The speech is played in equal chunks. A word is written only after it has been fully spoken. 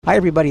Hi,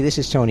 everybody. This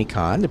is Tony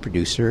Khan, the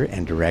producer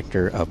and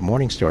director of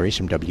Morning Stories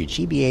from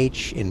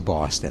WGBH in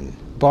Boston.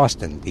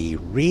 Boston, the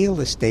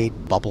real estate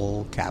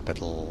bubble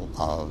capital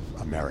of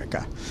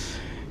America.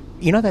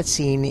 You know that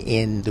scene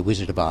in The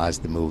Wizard of Oz,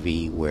 the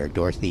movie, where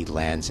Dorothy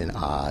lands in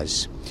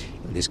Oz?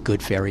 This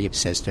good fairy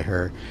says to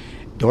her,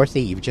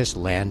 Dorothy, you've just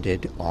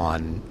landed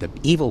on the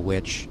evil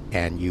witch,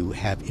 and you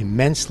have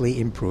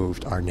immensely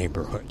improved our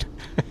neighborhood.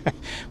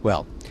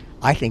 Well,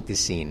 I think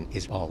this scene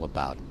is all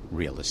about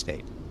real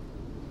estate.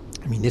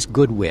 I mean, this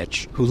good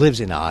witch who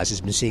lives in Oz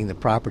has been seeing the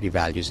property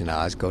values in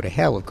Oz go to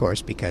hell, of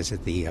course, because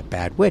of the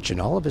bad witch.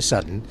 And all of a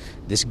sudden,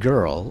 this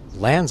girl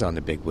lands on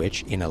the big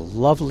witch in a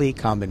lovely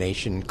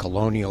combination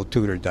colonial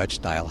Tudor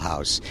Dutch-style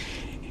house.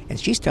 And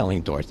she's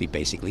telling Dorothy,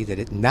 basically,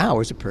 that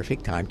now is a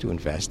perfect time to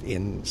invest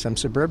in some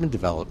suburban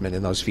development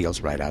in those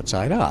fields right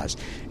outside Oz.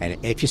 And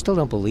if you still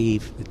don't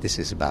believe that this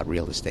is about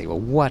real estate, well,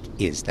 what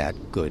is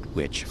that good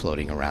witch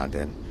floating around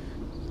in?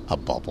 A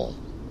bubble.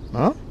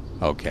 Huh?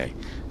 Okay.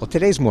 Well,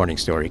 today's morning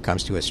story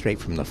comes to us straight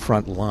from the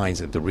front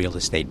lines of the real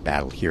estate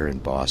battle here in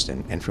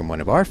Boston, and from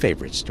one of our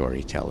favorite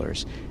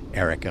storytellers,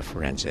 Erica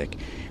Forensic.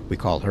 We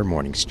call her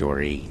morning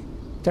story,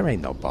 There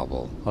Ain't No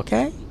Bubble,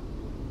 okay?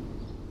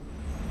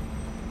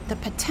 The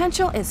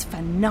potential is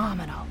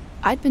phenomenal.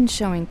 I'd been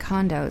showing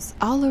condos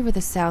all over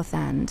the South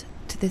End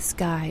to this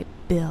guy,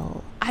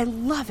 Bill. I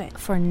love it.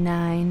 For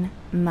 9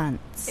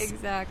 months.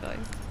 Exactly.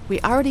 We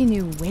already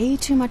knew way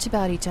too much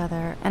about each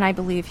other, and I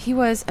believe he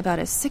was about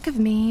as sick of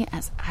me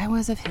as I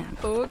was of him.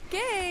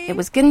 Okay. It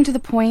was getting to the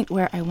point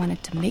where I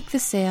wanted to make the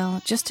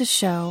sale just to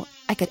show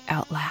I could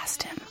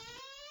outlast him.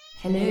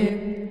 Hello.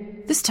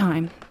 This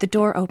time, the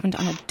door opened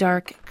on a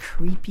dark,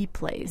 creepy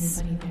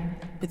place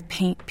with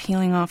paint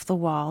peeling off the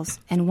walls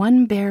and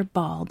one bare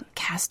bulb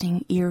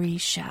casting eerie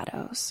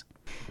shadows.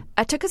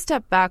 I took a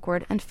step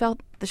backward and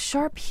felt the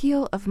sharp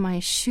heel of my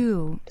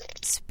shoe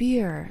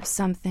spear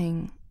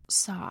something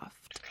soft.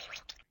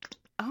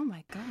 Oh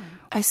my God.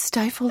 I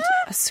stifled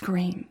a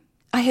scream.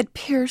 I had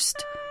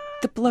pierced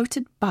the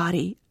bloated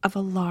body of a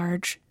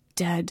large,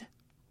 dead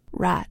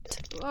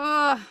rat.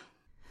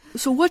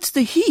 So what's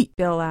the heat?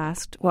 Bill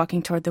asked,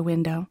 walking toward the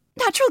window.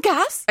 Natural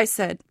gas, I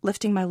said,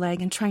 lifting my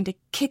leg and trying to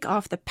kick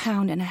off the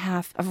pound and a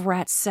half of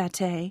rat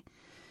satay.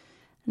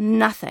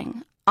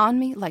 Nothing. On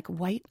me like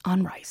white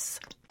on rice.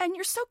 And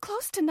you're so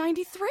close to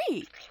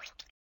 93.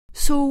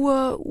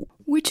 So,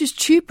 which is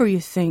cheaper, you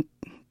think?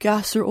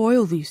 Gas or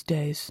oil these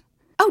days?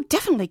 Oh,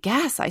 definitely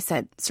gas, I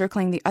said,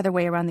 circling the other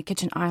way around the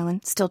kitchen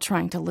island, still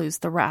trying to lose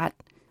the rat.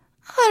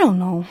 I don't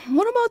know.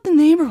 What about the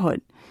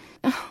neighborhood?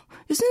 Isn't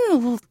it a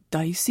little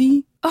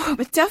dicey? Oh,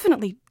 but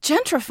definitely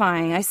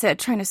gentrifying, I said,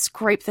 trying to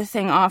scrape the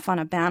thing off on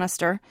a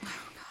banister.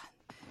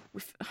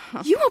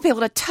 You won't be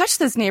able to touch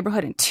this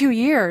neighborhood in 2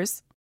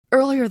 years.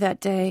 Earlier that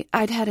day,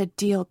 I'd had a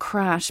deal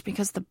crash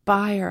because the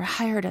buyer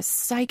hired a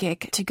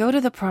psychic to go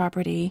to the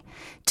property,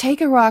 take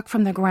a rock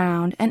from the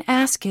ground, and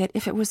ask it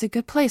if it was a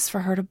good place for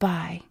her to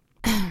buy.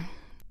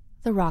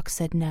 The rock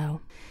said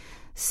no.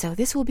 So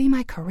this will be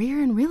my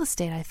career in real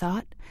estate, I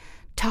thought.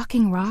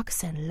 Talking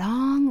rocks and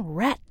long,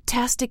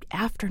 rat-tastic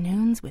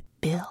afternoons with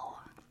Bill.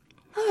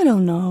 I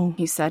don't know,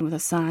 he said with a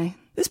sigh.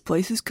 This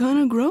place is kind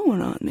of growing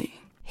on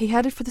me. He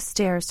headed for the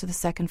stairs to the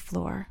second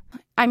floor.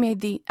 I made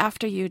the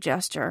after you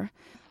gesture,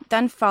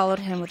 then followed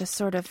him with a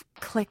sort of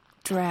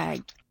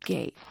click-drag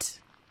gait.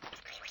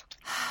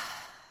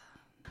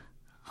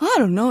 I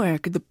don't know,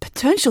 Erica. The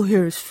potential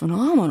here is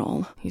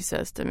phenomenal, he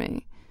says to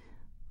me.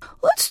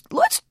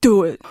 Let's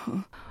do it.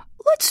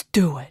 Let's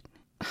do it.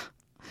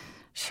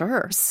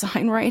 Sure,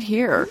 sign right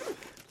here.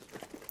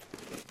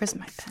 Where's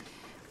my pen?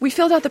 We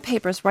filled out the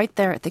papers right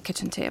there at the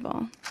kitchen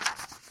table.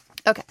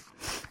 Okay.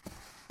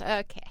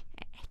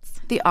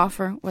 The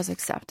offer was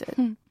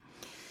accepted.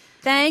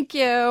 Thank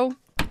you.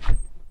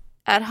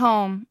 At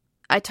home,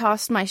 I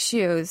tossed my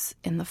shoes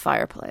in the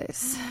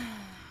fireplace.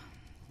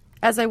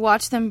 As I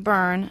watched them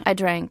burn, I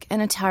drank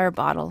an entire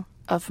bottle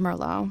of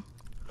Merlot.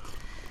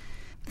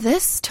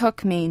 This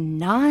took me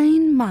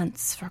 9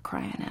 months, for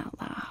crying out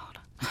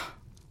loud.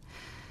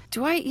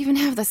 Do I even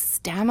have the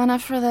stamina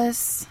for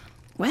this?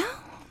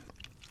 Well,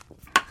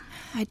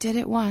 I did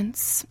it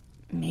once.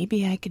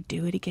 Maybe I could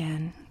do it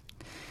again.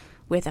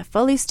 With a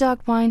fully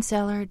stocked wine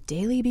cellar,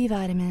 daily B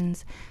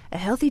vitamins, a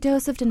healthy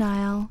dose of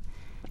denial,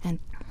 and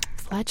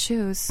flat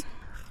shoes,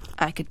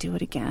 I could do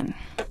it again.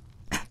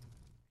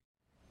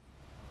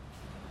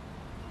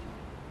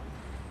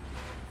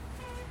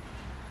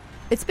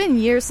 It's been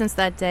years since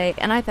that day,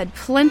 and I've had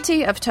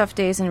plenty of tough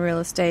days in real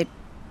estate.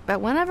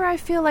 But whenever I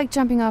feel like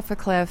jumping off a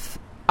cliff,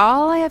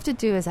 all I have to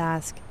do is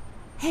ask,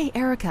 "Hey,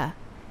 Erica,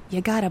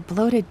 you got a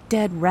bloated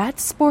dead rat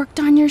sporked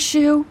on your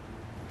shoe?"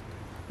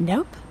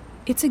 Nope,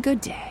 it's a good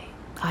day.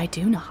 I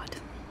do not.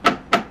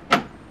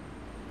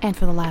 And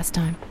for the last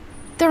time,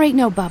 there ain't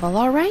no bubble,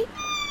 all right?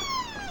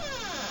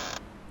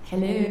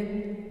 Hello.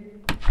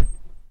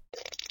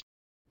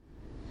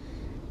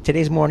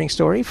 Today's morning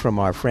story from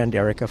our friend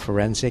Erica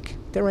Forensic,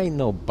 There Ain't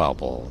No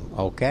Bubble,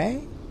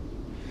 okay?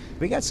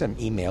 We got some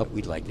email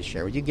we'd like to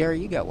share with you. Gary,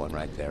 you got one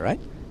right there, right?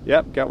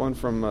 Yep, got one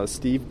from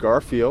Steve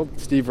Garfield.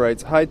 Steve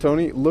writes, "Hi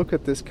Tony, look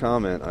at this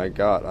comment I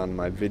got on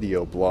my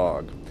video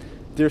blog.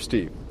 Dear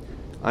Steve,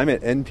 I'm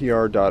at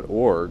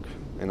npr.org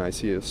and I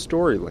see a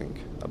story link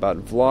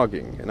about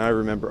vlogging, and I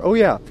remember, oh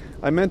yeah,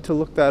 I meant to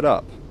look that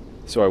up.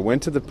 So I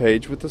went to the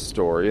page with the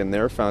story and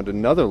there found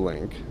another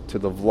link to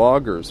the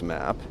vloggers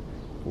map,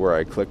 where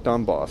I clicked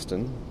on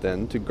Boston,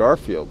 then to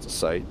Garfield's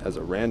site as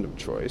a random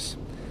choice,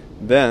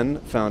 then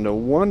found a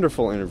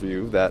wonderful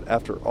interview that,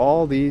 after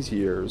all these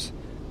years,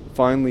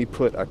 finally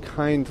put a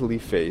kindly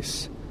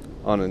face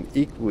on an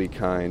equally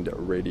kind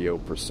radio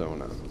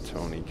persona,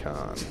 Tony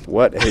Khan.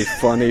 What a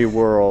funny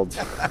world."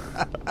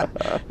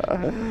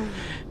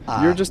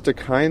 You're just a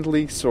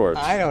kindly sort.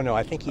 I don't know.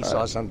 I think he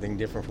saw something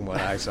different from what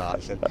I saw. I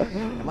said,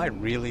 am I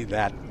really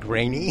that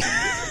grainy?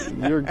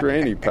 You're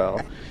grainy, pal.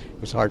 It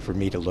was hard for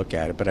me to look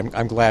at it, but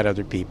I'm glad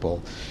other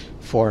people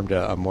formed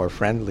a more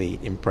friendly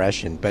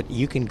impression. But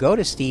you can go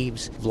to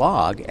Steve's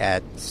vlog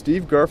at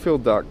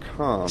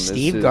stevegarfield.com.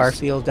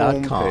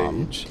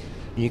 stevegarfield.com.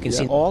 You can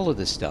see all of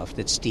the stuff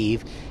that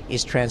Steve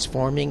is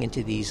transforming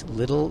into these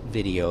little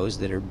videos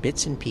that are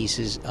bits and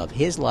pieces of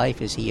his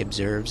life as he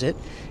observes it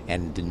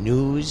and the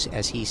news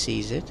as he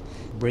sees it,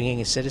 bringing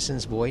a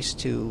citizen's voice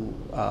to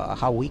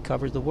how we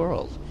cover the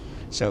world.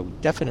 So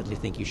definitely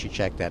think you should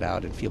check that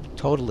out and feel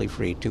totally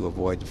free to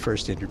avoid the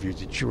first interview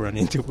that you run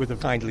into with a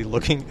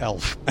kindly-looking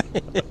elf.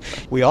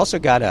 We also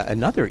got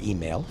another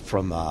email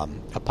from a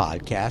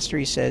podcaster.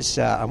 He says,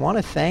 I want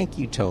to thank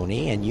you,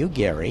 Tony, and you,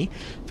 Gary,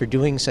 for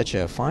doing such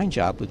a fine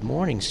job with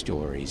morning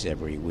stories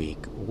every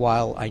week.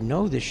 While I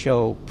know the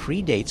show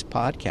predates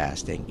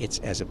podcasting, it's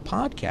as a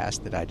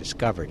podcast that I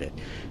discovered it.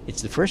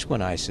 It's the first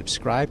one I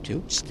subscribe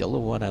to, still the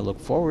one I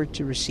look forward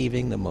to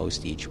receiving the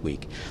most each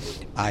week.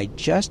 I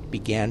just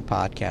began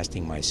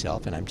podcasting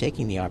myself, and I'm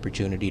taking the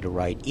opportunity to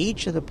write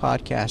each of the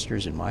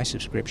podcasters in my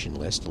subscription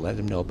list to let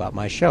them know about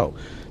my show.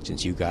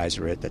 Since you guys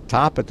are at the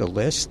top of the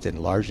list and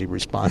largely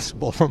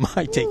responsible for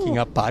my taking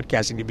up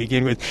podcasting to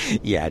begin with,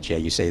 yeah, Jay,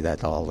 you say that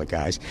to all the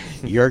guys,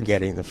 you're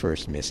getting the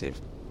first missive.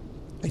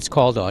 It's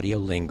called Audio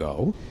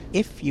Lingo.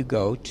 If you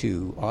go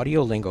to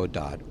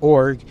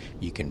audiolingo.org,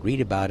 you can read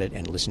about it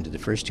and listen to the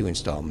first two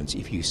installments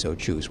if you so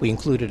choose. We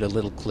included a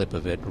little clip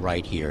of it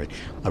right here,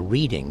 a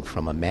reading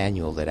from a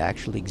manual that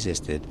actually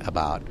existed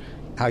about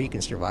how you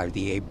can survive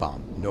the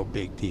A-bomb. No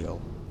big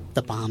deal.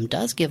 The bomb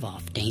does give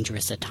off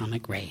dangerous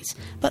atomic rays,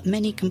 but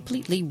many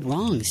completely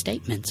wrong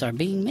statements are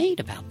being made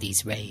about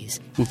these rays.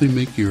 Will they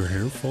make your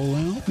hair fall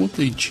out? Won't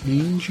they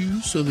change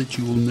you so that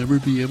you will never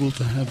be able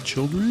to have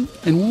children?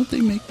 And won't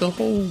they make the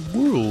whole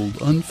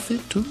world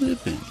unfit to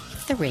live in?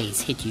 If the rays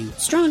hit you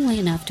strongly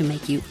enough to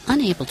make you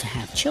unable to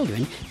have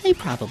children, they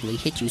probably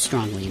hit you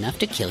strongly enough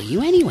to kill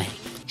you anyway.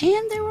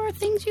 And there are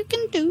things you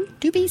can do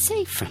to be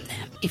safe from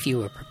them. If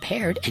you are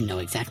prepared and know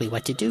exactly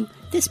what to do,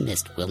 this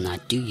mist will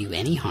not do you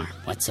any harm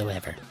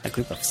whatsoever. A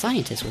group of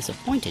scientists was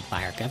appointed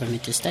by our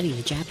government to study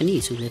the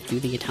Japanese who lived through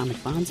the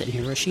atomic bombs at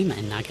Hiroshima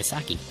and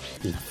Nagasaki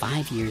in the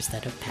 5 years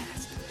that have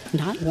passed.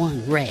 Not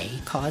one ray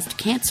caused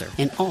cancer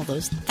in all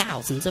those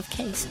thousands of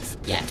cases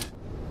yet.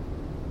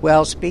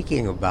 Well,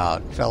 speaking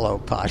about fellow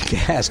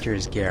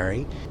podcasters,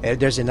 Gary,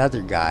 there's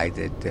another guy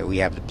that we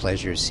have the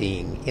pleasure of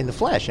seeing in the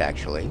flesh,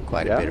 actually,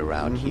 quite a bit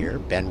around here,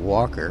 Ben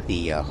Walker,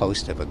 the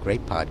host of a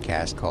great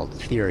podcast called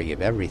Theory of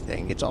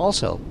Everything. It's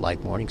also,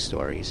 like Morning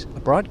Stories,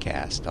 a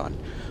broadcast on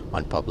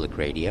public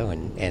radio,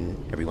 and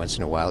every once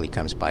in a while he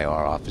comes by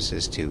our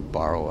offices to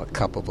borrow a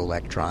cup of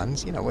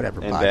electrons,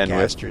 whatever and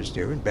podcasters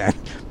do,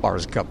 and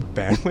borrows a cup of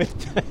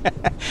bandwidth.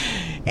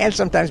 And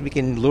sometimes we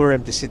can lure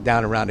him to sit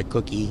down around a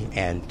cookie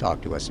and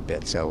talk to us a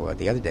bit. So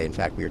the other day, in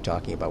fact, we were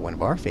talking about one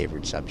of our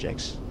favorite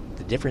subjects,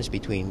 the difference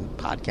between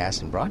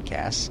podcasts and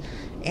broadcasts,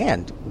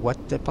 and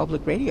what the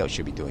public radio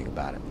should be doing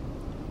about it.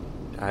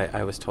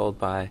 I was told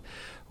by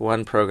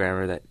one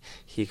programmer that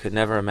he could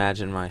never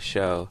imagine my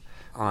show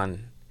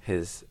on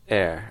his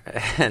air,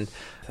 and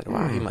I said,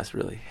 wow, he must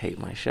really hate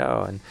my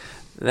show. And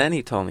then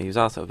he told me he was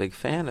also a big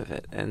fan of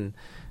it, and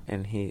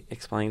he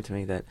explained to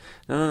me that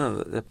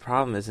no, the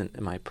problem isn't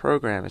in my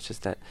program, it's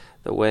just that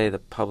the way the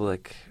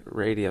public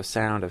radio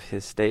sound of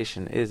his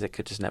station is, it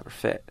could just never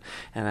fit.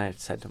 And I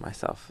said to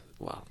myself,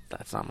 well,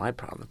 that's not my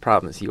problem, the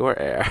problem is your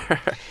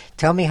air.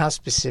 Tell me how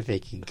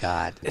specific he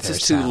got. It's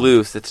just too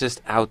loose, it's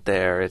just out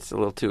there, it's a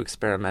little too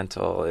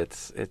experimental,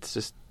 it's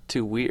just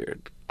too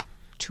weird.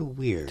 Too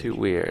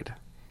weird.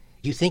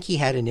 Do you think he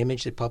had an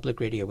image that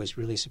public radio was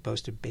really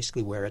supposed to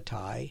basically wear a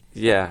tie?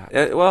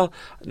 Yeah. Well,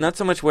 not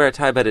so much wear a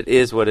tie, but it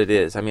is what it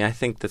is. I mean, I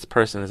think this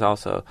person is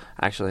also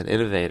actually an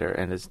innovator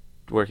and is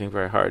working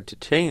very hard to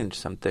change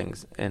some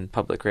things in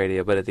public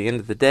radio. But at the end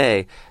of the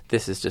day,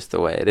 this is just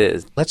the way it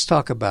is. Let's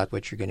talk about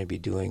what you're going to be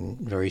doing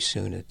very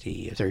soon at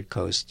the Third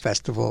Coast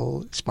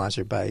Festival,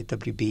 sponsored by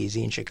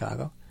WBEZ in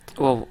Chicago.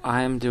 Well,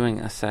 I'm doing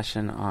a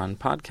session on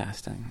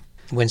podcasting.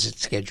 When's it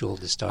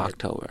scheduled to start?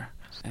 October.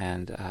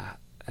 And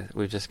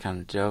we've just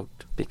kind of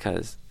joked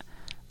because,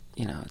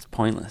 it's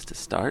pointless to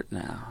start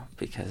now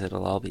because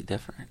it'll all be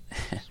different.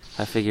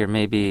 I figure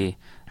maybe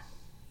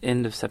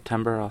end of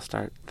September I'll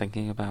start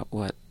thinking about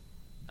what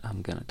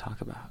I'm going to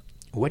talk about.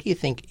 What do you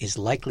think is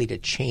likely to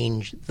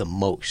change the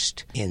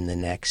most in the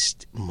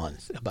next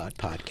month about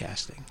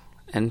podcasting?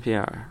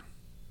 NPR.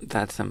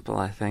 That simple.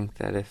 I think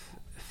that if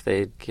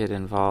they get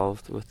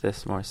involved with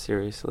this more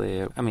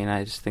seriously,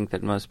 I just think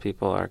that most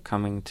people are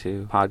coming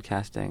to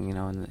podcasting,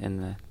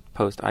 in the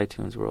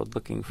post-iTunes world,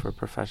 looking for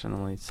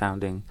professionally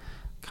sounding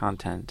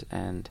content.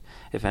 And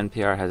if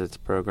NPR has its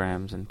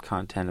programs and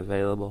content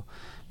available,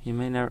 you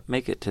may never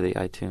make it to the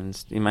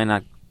iTunes. You might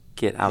not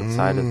get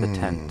outside of the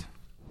tent.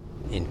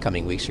 In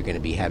coming weeks, we're going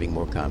to be having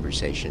more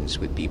conversations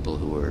with people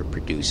who are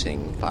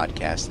producing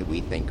podcasts that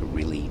we think are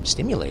really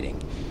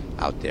stimulating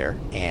out there,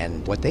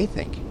 and what they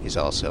think is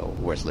also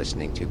worth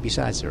listening to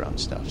besides their own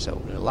stuff.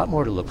 So a lot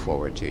more to look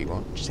forward to. You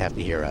won't just have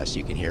to hear us.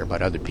 You can hear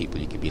about other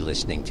people you could be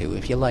listening to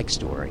if you like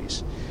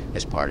stories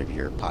as part of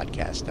your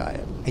podcast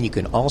diet. And you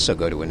can also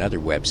go to another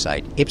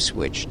website,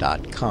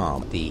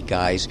 Ipswich.com. The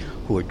guys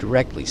who are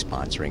directly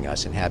sponsoring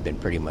us and have been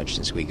pretty much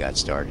since we got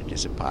started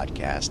as a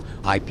podcast,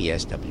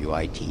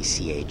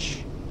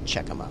 IPSWITCH.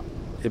 Check them out.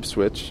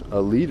 Ipswich,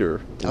 a leader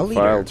in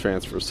file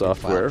transfer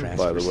software,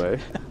 by the way.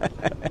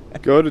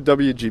 Go to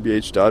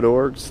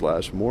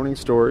wgbh.org/morning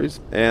stories,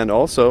 and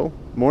also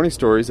morning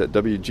stories at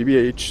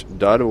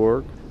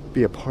wgbh.org.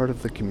 Be a part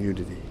of the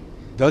community.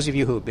 Those of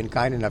you who have been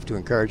kind enough to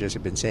encourage us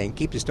have been saying,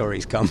 keep the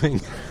stories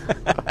coming.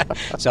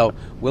 So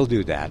we'll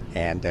do that,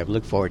 and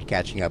look forward to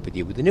catching up with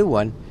you with a new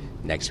one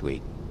next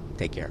week.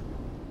 Take care.